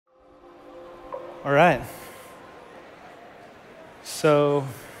All right. So,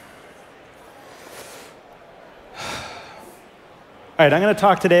 I'm going to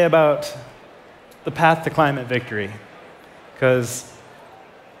talk today about the path to climate victory. Because,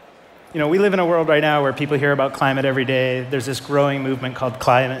 we live in a world right now where people hear about climate every day. There's this growing movement called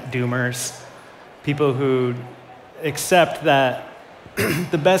climate doomers. People who accept that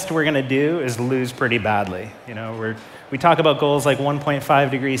the best we're going to do is lose pretty badly. We talk about goals like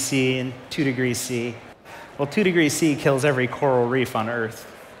 1.5 degrees C and 2 degrees C. Well, 2 degrees C kills every coral reef on Earth.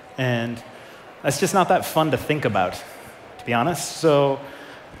 And that's just not that fun to think about, to be honest. So,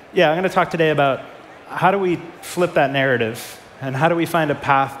 I'm going to talk today about how do we flip that narrative and how do we find a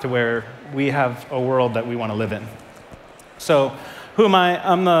path to where we have a world that we want to live in. So, who am I?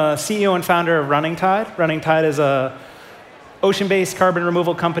 I'm the CEO and founder of Running Tide. Running Tide is a ocean-based carbon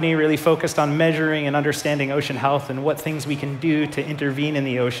removal company really focused on measuring and understanding ocean health and what things we can do to intervene in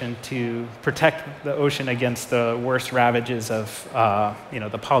the ocean to protect the ocean against the worst ravages of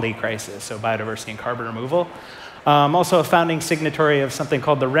the poly crisis, so biodiversity and carbon removal. I'm also a founding signatory of something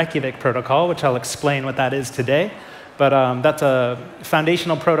called the Reykjavik Protocol, which I'll explain what that is today. But that's a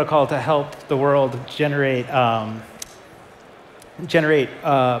foundational protocol to help the world generate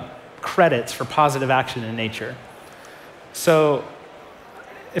credits for positive action in nature. So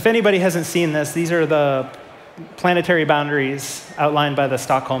if anybody hasn't seen this, these are the planetary boundaries outlined by the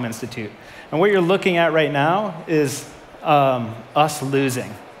Stockholm Institute. And what you're looking at right now is us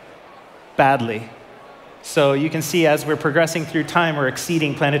losing badly. So you can see as we're progressing through time, we're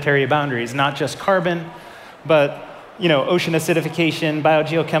exceeding planetary boundaries, not just carbon, but ocean acidification,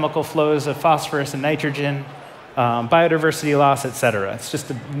 biogeochemical flows of phosphorus and nitrogen, biodiversity loss, et cetera. It's just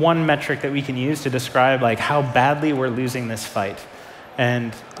one metric that we can use to describe how badly we're losing this fight.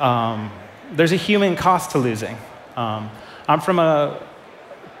 And there's a human cost to losing. I'm from a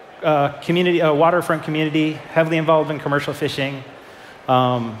waterfront community, heavily involved in commercial fishing,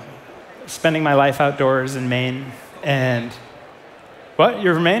 spending my life outdoors in Maine. And what?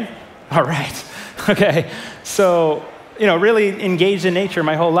 You're from Maine? All right. Okay. So, really engaged in nature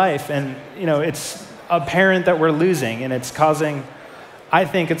my whole life. And, it's apparent that we're losing, and it's causing, I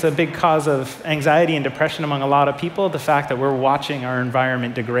think it's a big cause of anxiety and depression among a lot of people, the fact that we're watching our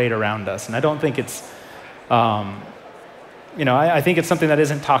environment degrade around us. And I don't think it's, I think it's something that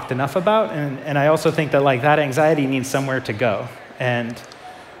isn't talked enough about, and I also think that that anxiety needs somewhere to go. And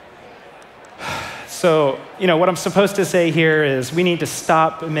so, what I'm supposed to say here is we need to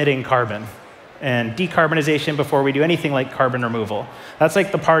stop emitting carbon and decarbonization before we do anything like carbon removal. That's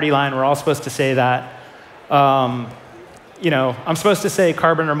like the party line. We're all supposed to say that. I'm supposed to say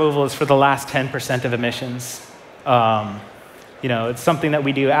carbon removal is for the last 10% of emissions. It's something that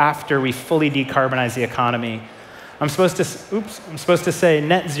we do after we fully decarbonize the economy. I'm supposed to say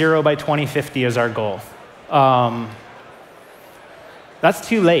net zero by 2050 is our goal. That's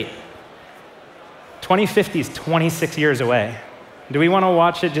too late. 2050 is 26 years away. Do we want to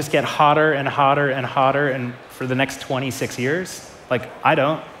watch it just get hotter and hotter and hotter and for the next 26 years? I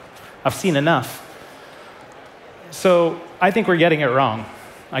don't. I've seen enough. So I think we're getting it wrong.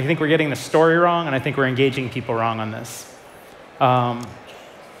 I think we're getting the story wrong, and I think we're engaging people wrong on this.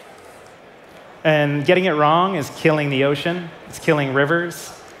 And getting it wrong is killing the ocean. It's killing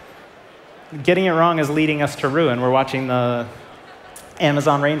rivers. Getting it wrong is leading us to ruin. We're watching the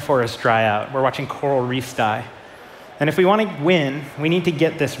Amazon rainforest dry out. We're watching coral reefs die. And if we want to win, we need to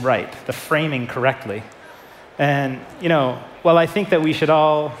get this right, the framing correctly. And, while I think that we should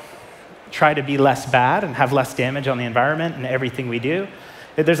all try to be less bad and have less damage on the environment and everything we do,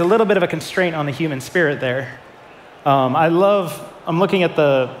 there's a little bit of a constraint on the human spirit there. I'm looking at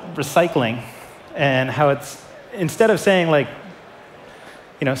the recycling and how it's, instead of saying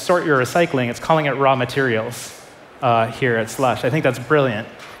sort your recycling, it's calling it raw materials here at Slush. I think that's brilliant.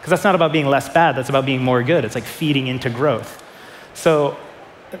 Because that's not about being less bad, that's about being more good. It's like feeding into growth. So,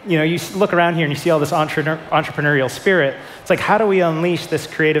 you look around here and you see all this entrepreneurial spirit. It's like, how do we unleash this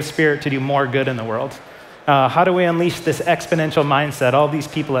creative spirit to do more good in the world? How do we unleash this exponential mindset all these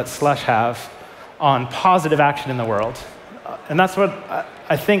people at Slush have on positive action in the world? And that's what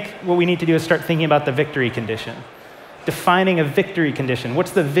I think what we need to do is start thinking about the victory condition. Defining a victory condition.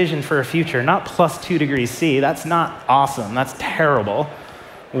 What's the vision for a future? Not plus 2 degrees C. That's not awesome. That's terrible.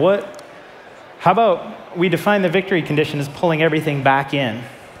 How about we define the victory condition as pulling everything back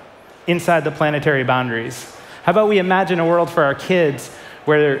inside the planetary boundaries? How about we imagine a world for our kids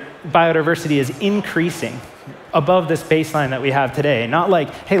where biodiversity is increasing above this baseline that we have today? Not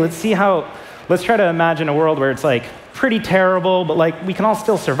hey, let's try to imagine a world where it's pretty terrible, but we can all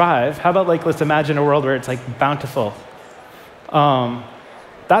still survive. How about let's imagine a world where it's bountiful?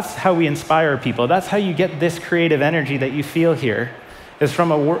 That's how we inspire people. That's how you get this creative energy that you feel here,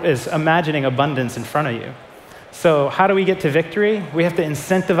 is imagining abundance in front of you. So how do we get to victory? We have to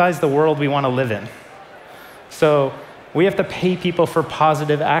incentivize the world we want to live in. So we have to pay people for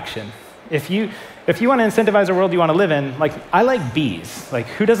positive action. If you want to incentivize a world you want to live in, like, I like bees. Like,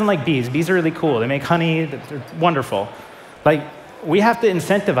 who doesn't like bees? Bees are really cool. They make honey. They're wonderful. Like, we have to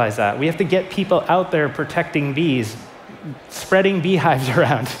incentivize that. We have to get people out there protecting bees, spreading beehives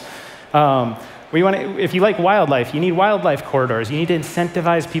around. If you like wildlife, you need wildlife corridors. You need to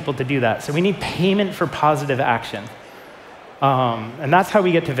incentivize people to do that. So we need payment for positive action. And that's how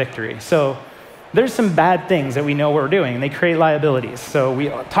we get to victory. So there's some bad things that we know we're doing, and they create liabilities. So we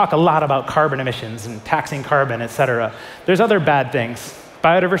talk a lot about carbon emissions and taxing carbon, et cetera. There's other bad things: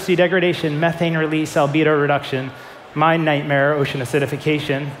 biodiversity degradation, methane release, albedo reduction, my nightmare, ocean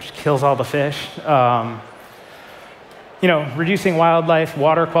acidification, which kills all the fish, reducing wildlife,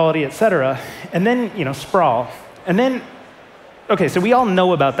 water quality, et cetera. And then, sprawl. And then, okay, so we all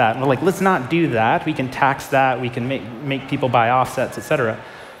know about that. And we're like, let's not do that. We can tax that. We can make people buy offsets, et cetera.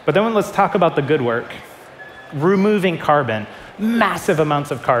 But then let's talk about the good work. Removing carbon, massive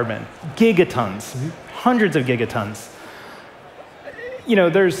amounts of carbon, gigatons, hundreds of gigatons.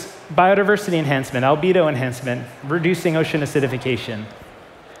 There's biodiversity enhancement, albedo enhancement, reducing ocean acidification,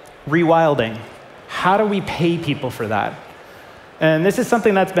 rewilding. How do we pay people for that? And this is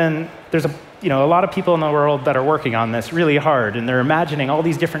something there's a lot of people in the world that are working on this really hard, and they're imagining all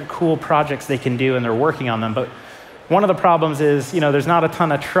these different cool projects they can do, and they're working on them. But one of the problems is, there's not a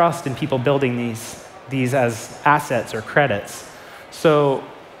ton of trust in people building these as assets or credits. So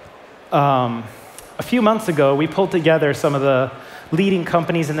a few months ago, we pulled together some of the leading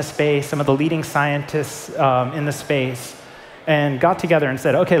companies in the space, some of the leading scientists in the space, and got together and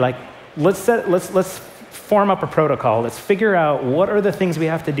said, okay, let's form up a protocol. Let's figure out what are the things we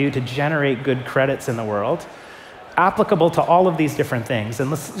have to do to generate good credits in the world, applicable to all of these different things, and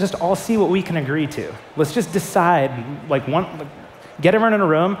let's just all see what we can agree to. Let's just decide, get everyone in a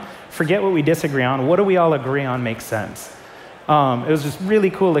room, forget what we disagree on, what do we all agree on makes sense. It was just really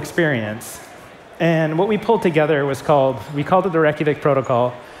cool experience. And what we pulled together we called it the Reykjavik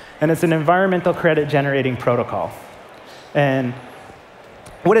Protocol, and it's an environmental credit generating protocol. And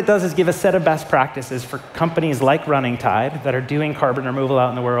what it does is give a set of best practices for companies like Running Tide that are doing carbon removal out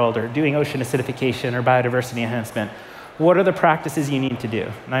in the world, or doing ocean acidification or biodiversity enhancement. What are the practices you need to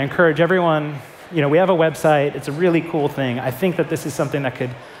do? And I encourage everyone, we have a website. It's a really cool thing. I think that this is something that could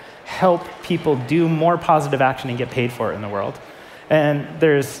help people do more positive action and get paid for it in the world. And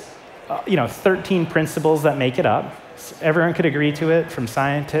there's 13 principles that make it up. So everyone could agree to it, from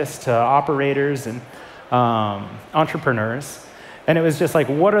scientists to operators and entrepreneurs. And it was just like,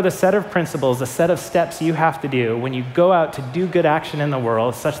 what are the set of principles, the set of steps you have to do when you go out to do good action in the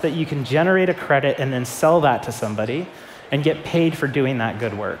world, such that you can generate a credit and then sell that to somebody and get paid for doing that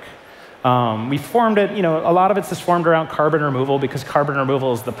good work. We formed it, a lot of it's just formed around carbon removal, because carbon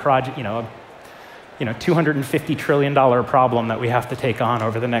removal is the project, $250 trillion problem that we have to take on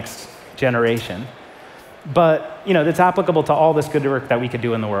over the next generation. But, it's applicable to all this good work that we could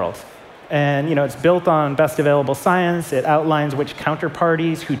do in the world. And, it's built on best available science. It outlines which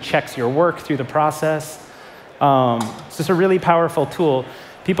counterparties, who checks your work through the process. It's just a really powerful tool.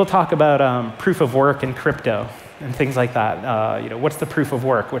 People talk about proof of work in crypto and things like that. What's the proof of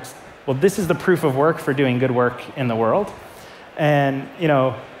work? Well, this is the proof of work for doing good work in the world. And,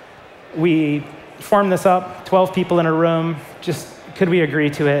 we formed this up, 12 people in a room, could we agree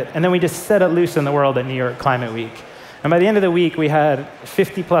to it? And then we just set it loose in the world at New York Climate Week. And by the end of the week, we had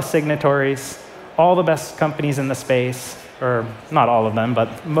 50+ signatories, all the best companies in the space, or not all of them,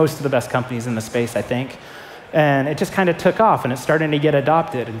 but most of the best companies in the space, I think. And it just kind of took off, and it's starting to get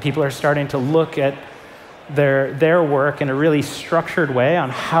adopted, and people are starting to look at their work in a really structured way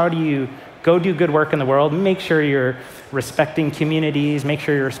on how do you go do good work in the world, make sure you're respecting communities, make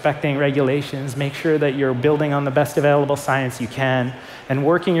sure you're respecting regulations, make sure that you're building on the best available science you can, and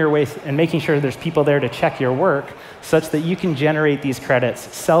working your way and making sure there's people there to check your work such that you can generate these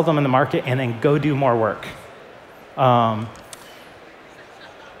credits, sell them in the market, and then go do more work.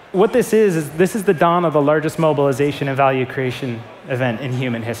 What this is the dawn of the largest mobilization and value creation event in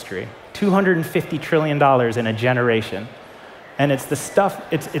human history. $250 trillion in a generation. And it's the stuff,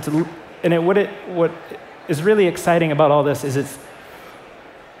 what is really exciting about all this is it's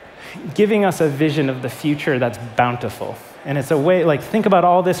giving us a vision of the future that's bountiful. And it's a way, think about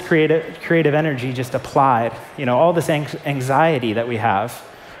all this creative energy just applied, all this anxiety that we have,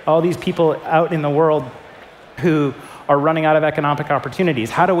 all these people out in the world who are running out of economic opportunities.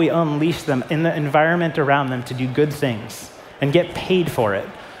 How do we unleash them in the environment around them to do good things and get paid for it?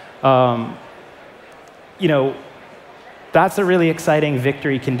 You know, that's a really exciting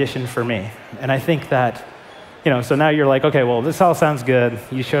victory condition for me. And I think that, you know, so now you're like, okay, well, this all sounds good.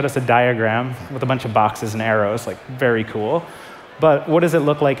 You showed us a diagram with a bunch of boxes and arrows, like very cool. But what does it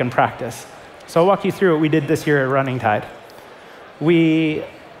look like in practice? So I'll walk you through what we did this year at Running Tide. We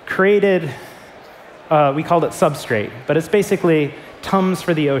created, we called it Substrate, but it's basically Tums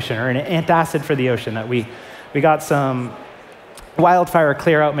for the ocean, or an antacid for the ocean. That we got some wildfire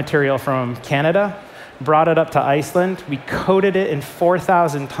clear-out material from Canada, brought it up to Iceland. We coated it in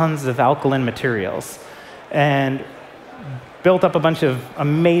 4,000 tons of alkaline materials, and built up a bunch of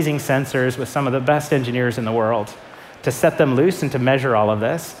amazing sensors with some of the best engineers in the world to set them loose and to measure all of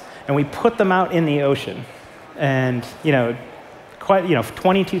this. And we put them out in the ocean, and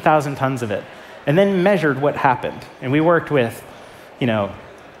 22,000 tons of it, and then measured what happened. And we worked with,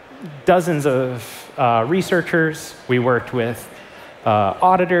 dozens of researchers. We worked with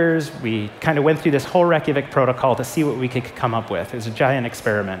auditors. We kind of went through this whole Reykjavik protocol to see what we could come up with. It was a giant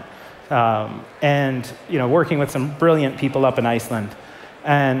experiment. And working with some brilliant people up in Iceland.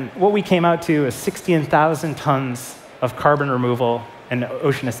 And what we came out to is 16,000 tons of carbon removal and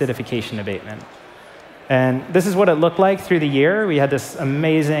ocean acidification abatement. And this is what it looked like through the year. We had this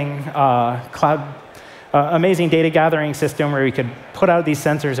amazing amazing data gathering system where we could put out these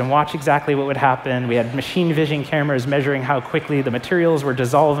sensors and watch exactly what would happen. We had machine vision cameras measuring how quickly the materials were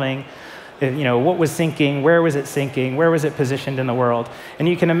dissolving, what was sinking, where was it positioned in the world. And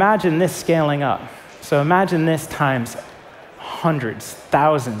you can imagine this scaling up. So imagine this times hundreds,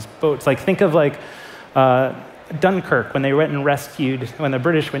 thousands, boats. Like think of like Dunkirk when the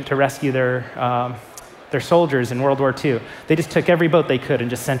British went to rescue their soldiers in World War II. They just took every boat they could and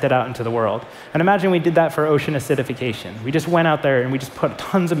just sent it out into the world. And imagine we did that for ocean acidification. We just went out there and we just put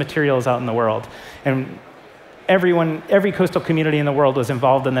tons of materials out in the world. And every coastal community in the world was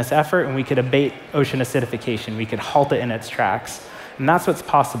involved in this effort, and we could abate ocean acidification. We could halt it in its tracks. And that's what's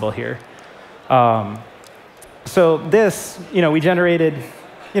possible here. So this, we generated,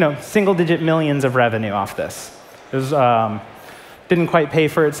 single-digit millions of revenue off this. It was, didn't quite pay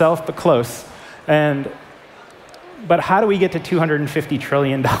for itself, but close. But how do we get to $250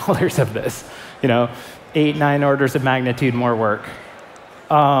 trillion of this? 8, 9 orders of magnitude more work.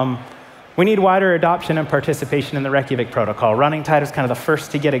 We need wider adoption and participation in the Reykjavik protocol. Running Tide was kind of the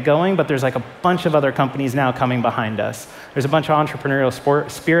first to get it going, but there's like a bunch of other companies now coming behind us. There's a bunch of entrepreneurial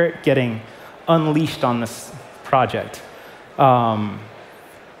spirit getting unleashed on this project.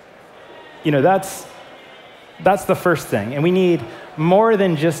 That's the first thing. And we need more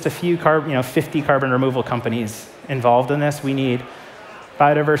than just a few 50 carbon removal companies involved in this. We need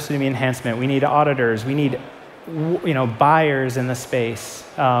biodiversity enhancement. We need auditors. We need buyers in the space.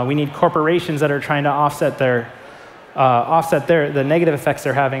 We need corporations that are trying to offset the negative effects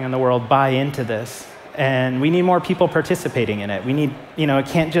they're having in the world buy into this. And we need more people participating in it. We need, it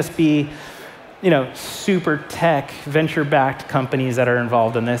can't just be super tech venture-backed companies that are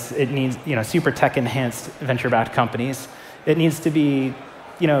involved in this. It needs, super tech-enhanced venture-backed companies. It needs to be,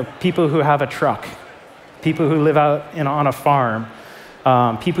 people who have a truck, people who live out on a farm,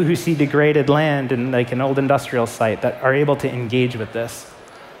 people who see degraded land in like an old industrial site that are able to engage with this.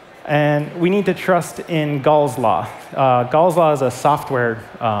 And we need to trust in Gall's Law. Gall's Law is a software,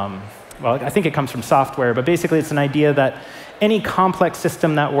 well, I think it comes from software, but basically it's an idea that any complex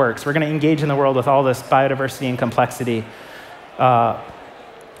system that works, we're going to engage in the world with all this biodiversity and complexity.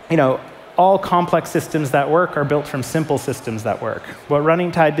 All complex systems that work are built from simple systems that work. What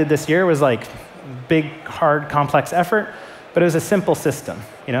Running Tide did this year was like big, hard, complex effort, but it was a simple system.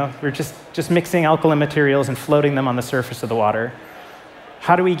 We're just mixing alkaline materials and floating them on the surface of the water.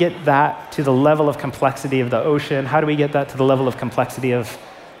 How do we get that to the level of complexity of the ocean? How do we get that to the level of complexity of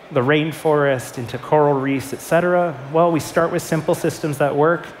the rainforest, into coral reefs, et cetera? Well, we start with simple systems that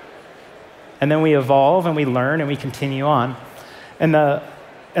work, and then we evolve and we learn and we continue on.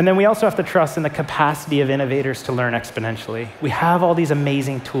 And then we also have to trust in the capacity of innovators to learn exponentially. We have all these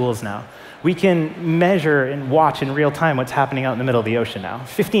amazing tools now. We can measure and watch in real time what's happening out in the middle of the ocean now.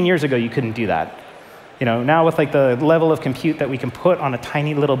 15 years ago, you couldn't do that. Now with like the level of compute that we can put on a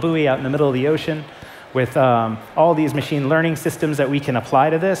tiny little buoy out in the middle of the ocean, with all these machine learning systems that we can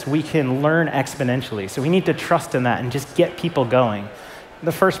apply to this, we can learn exponentially. So we need to trust in that and just get people going.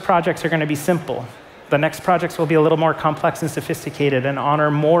 The first projects are going to be simple. The next projects will be a little more complex and sophisticated and honor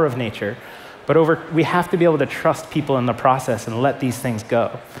more of nature. But we have to be able to trust people in the process and let these things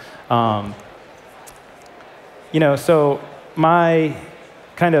go. So my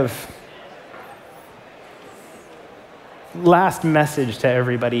kind of last message to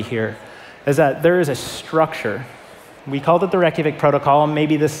everybody here is that there is a structure We called it the Reykjavik protocol.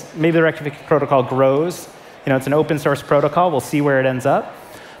 Maybe the Reykjavik protocol grows. It's an open source protocol. We'll see where it ends up.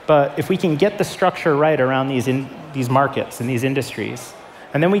 But if we can get the structure right around these markets and these industries,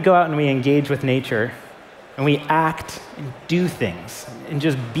 and then we go out and we engage with nature, and we act and do things, and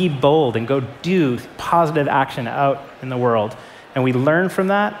just be bold and go do positive action out in the world, and we learn from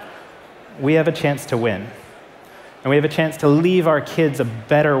that, we have a chance to win. And we have a chance to leave our kids a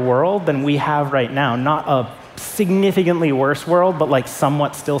better world than we have right now. Not a significantly worse world, but like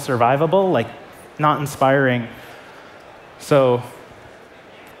somewhat still survivable, like not inspiring. So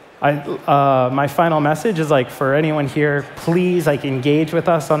my final message is for anyone here, please engage with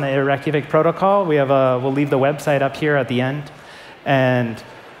us on the Reykjavik protocol. We'll leave the website up here at the end. And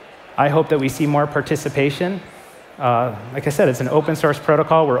I hope that we see more participation. Like I said, it's an open source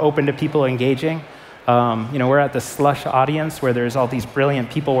protocol. We're open to people engaging. We're at the Slush audience where there's all these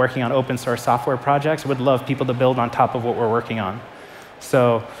brilliant people working on open source software projects. We'd love people to build on top of what we're working on.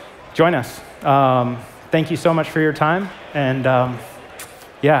 So join us. Thank you so much for your time. And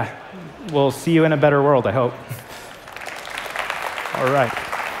yeah, we'll see you in a better world, I hope. All right.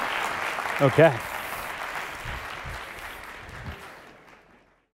 OK.